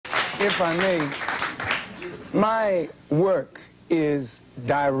if I may, my work is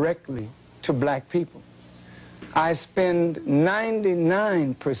directly to black people. I spend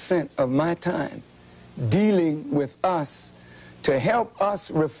 99% of my time dealing with us to help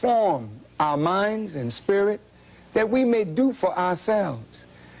us reform our minds and spirit that we may do for ourselves.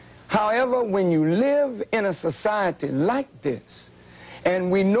 However, when you live in a society like this,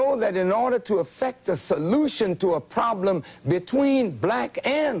 and we know that in order to effect a solution to a problem between black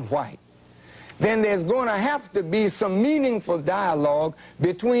and white, then there's going to have to be some meaningful dialogue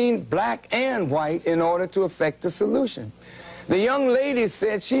between black and white in order to effect a solution. The young lady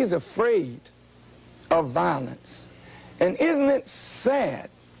said she's afraid of violence. And isn't it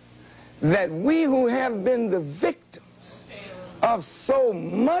sad that we who have been the victims of so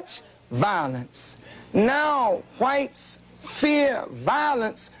much violence, now whites fear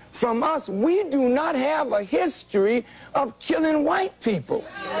violence from us? We do not have a history of killing white people.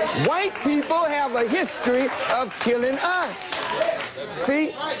 White people have a history of killing us.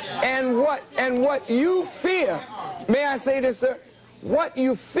 See? And what you fear, may I say this, sir? What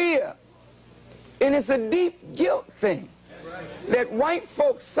you fear, and it's a deep guilt thing, that white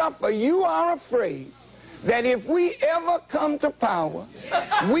folks suffer. You are afraid that if we ever come to power,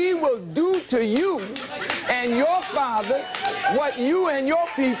 we will do to you and your fathers what you and your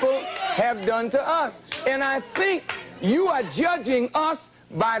people have done to us. And I think you are judging us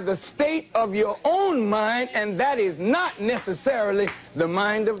by the state of your own mind, and that is not necessarily the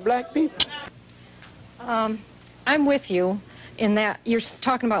mind of black people. I'm with you in that you're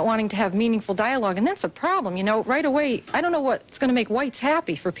talking about wanting to have meaningful dialogue, and that's a problem. You know, right away, I don't know what's going to make whites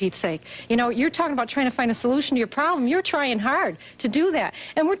happy, for Pete's sake. You know, you're talking about trying to find a solution to your problem. You're trying hard to do that,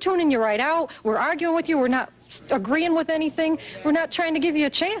 and we're tuning you right out. We're arguing with you. We're not agreeing with anything. We're not trying to give you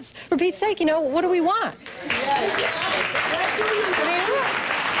a chance. For Pete's sake, you know, what do we want?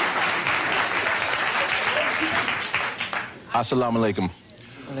 Assalamu alaikum.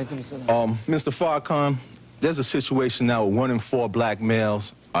 Mr. Farrakhan, there's a situation now where 1 in 4 black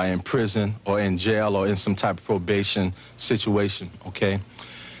males are in prison or in jail or in some type of probation situation, okay?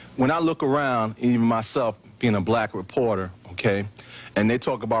 When I look around, even myself being a black reporter, okay, and they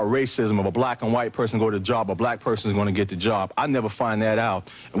talk about racism, of a black and white person go to the job, a black person is going to get the job, I never find that out.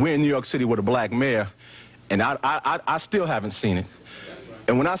 And we're in New York City with a black mayor, and I still haven't seen it.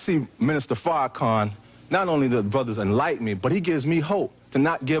 And when I see Minister Farrakhan, not only the brothers enlighten me, but he gives me hope to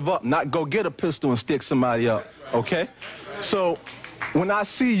not give up, not go get a pistol and stick somebody up, okay? So when I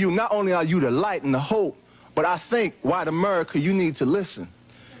see you, not only are you the light and the hope, but I think, white America, you need to listen.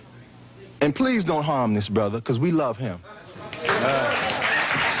 And please don't harm this brother, because we love him.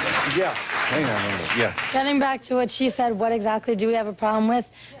 Yeah. Hang on. Yeah. Getting back to what she said, what exactly do we have a problem with?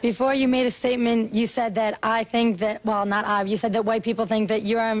 Before you made a statement, you said that I think that, well, not I, you said that white people think that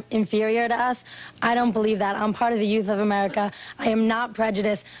you're inferior to us. I don't believe that. I'm part of the youth of America. I am not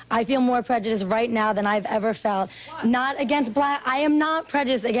prejudiced. I feel more prejudiced right now than I've ever felt. Not against black, I am not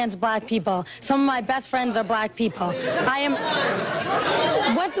prejudiced against black people. Some of my best friends are black people. I am,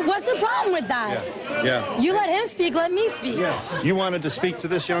 what's the problem with that? Yeah. You let him speak, let me speak. Yeah. You wanted to speak to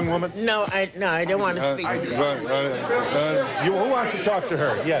this young woman? No, I don't want to speak. Who wants to talk to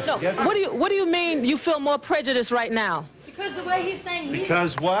her? Yes. No. Yes? What do you mean you feel more prejudice right now? Because the way he's saying...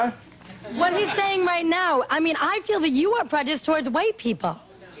 Because what? What he's saying right now, I mean, I feel that you are prejudiced towards white people.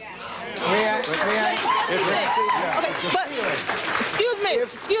 Okay, but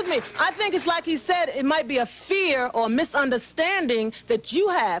excuse me. I think it's like he said, it might be a fear or misunderstanding that you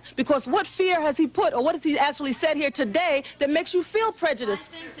have, because what fear has he put, or what has he actually said here today that makes you feel prejudiced?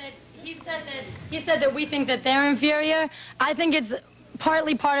 I think that he said that we think that they're inferior. I think it's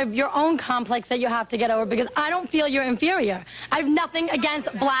partly part of your own complex that you have to get over, because I don't feel you're inferior. I have nothing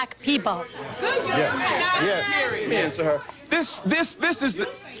against black people. Let me answer her. This is the,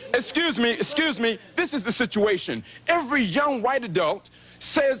 excuse me, this is the situation. Every young white adult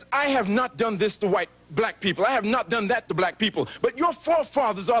says, I have not done this to black people. I have not done that to black people. But your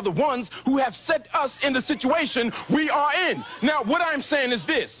forefathers are the ones who have set us in the situation we are in. Now, what I'm saying is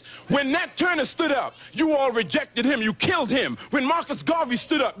this. When Nat Turner stood up, you all rejected him. You killed him. When Marcus Garvey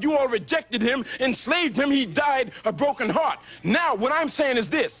stood up, you all rejected him, enslaved him. He died a broken heart. Now, what I'm saying is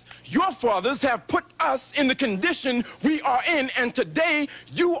this. Your fathers have put us in the condition we are in, and today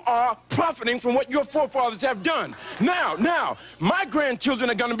you are profiting from what your forefathers have done. Now, my grandchildren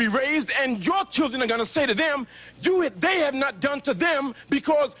are going to be raised, and your children are going to say to them, they have not done to them,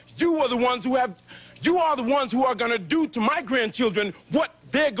 because you are the ones who are going to do to my grandchildren what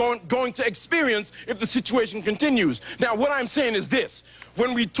they're going to experience if the situation continues. Now, what I'm saying is this.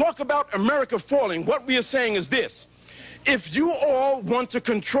 When we talk about America falling, what we are saying is this. If you all want to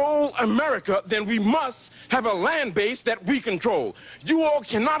control America, then we must have a land base that we control. You all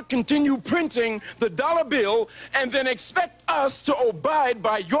cannot continue printing the dollar bill and then expect us to abide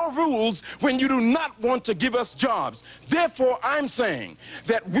by your rules when you do not want to give us jobs. Therefore, I'm saying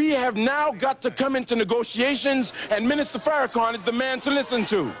that we have now got to come into negotiations, and Minister Farrakhan is the man to listen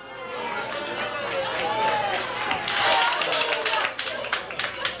to.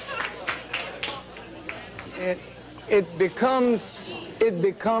 It becomes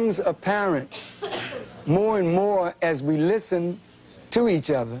apparent more and more as we listen to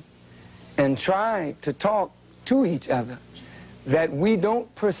each other and try to talk to each other that we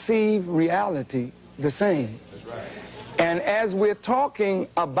don't perceive reality the same. And as we're talking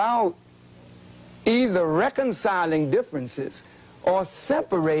about either reconciling differences or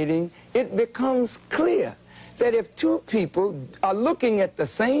separating, it becomes clear that if two people are looking at the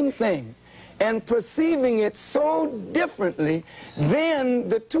same thing and perceiving it so differently, then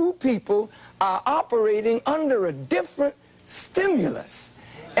the two people are operating under a different stimulus.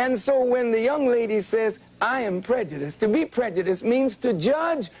 And so when the young lady says, I am prejudiced, to be prejudiced means to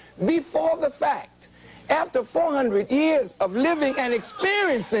judge before the fact. After 400 years of living and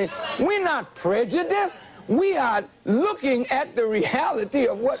experiencing, we're not prejudiced. We are looking at the reality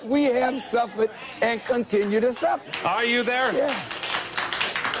of what we have suffered and continue to suffer. Are you there? Yeah.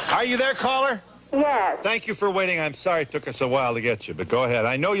 Are you there, caller? Yes. Thank you for waiting. I'm sorry it took us a while to get you, but go ahead.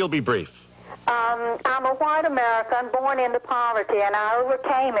 I know you'll be brief. I'm a white American born into poverty, and I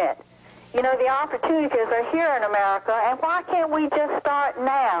overcame it. You know, the opportunities are here in America, and why can't we just start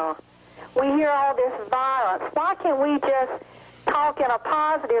now? We hear all this violence. Why can't we just talk in a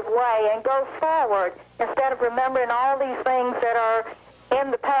positive way and go forward instead of remembering all these things that are in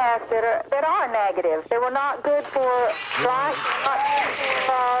the past that are negative? They were not good for blacks, not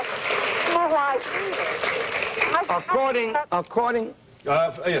good for white.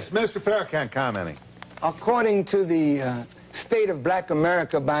 Yes, Minister Farrakhan commenting. According to the State of Black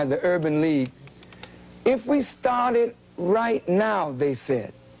America by the Urban League, if we started right now, they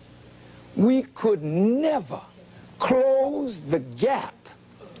said, we could never close the gap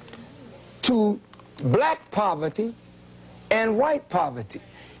to black poverty and white poverty.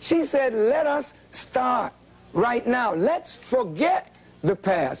 She said, let us start right now. Let's forget the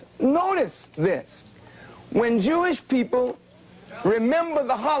past. Notice this. When Jewish people remember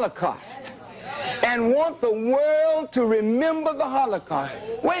the Holocaust and want the world to remember the Holocaust.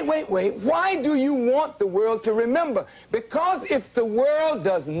 Wait. Why do you want the world to remember? Because if the world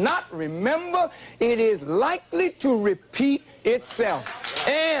does not remember, it is likely to repeat itself.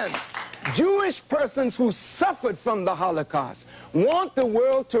 And Jewish persons who suffered from the Holocaust want the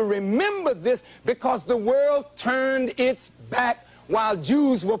world to remember this because the world turned its back while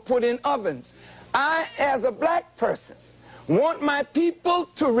Jews were put in ovens. I, as a black person, want my people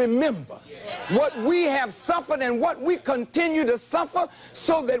to remember what we have suffered and what we continue to suffer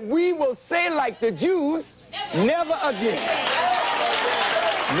so that we will say like the Jews, never again.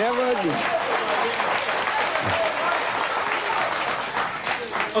 Never again.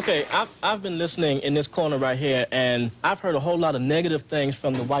 Okay, I've been listening in this corner right here, and I've heard a whole lot of negative things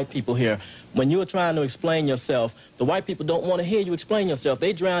from the white people here. When you are trying to explain yourself, the white people don't want to hear you explain yourself.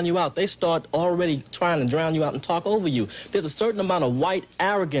 They drown you out. They start already trying to drown you out and talk over you. There's a certain amount of white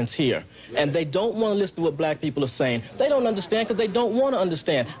arrogance here, and they don't want to listen to what black people are saying. They don't understand because they don't want to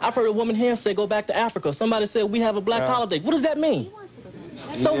understand. I've heard a woman here say, go back to Africa. Somebody said, we have a black holiday. What does that mean?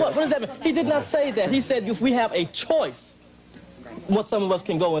 So what does that mean? He did not say that. He said, if we have a choice, what some of us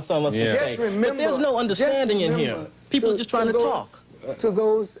can go and some of us can stay. But there's no understanding in here. People are just trying to talk. To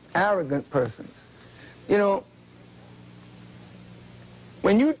those arrogant persons, you know,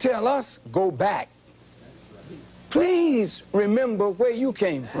 when you tell us go back, please remember where you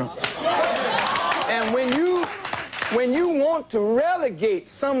came from. And when you want to relegate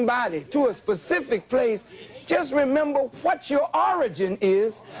somebody to a specific place, just remember what your origin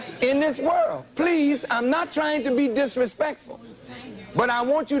is in this world. Please, I'm not trying to be disrespectful, but I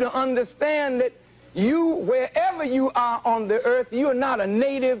want you to understand that you, wherever you are on the earth, you are not a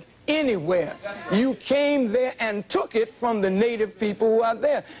native anywhere. You came there and took it from the native people who are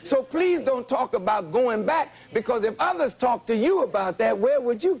there. So please don't talk about going back, because if others talk to you about that, where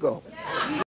would you go?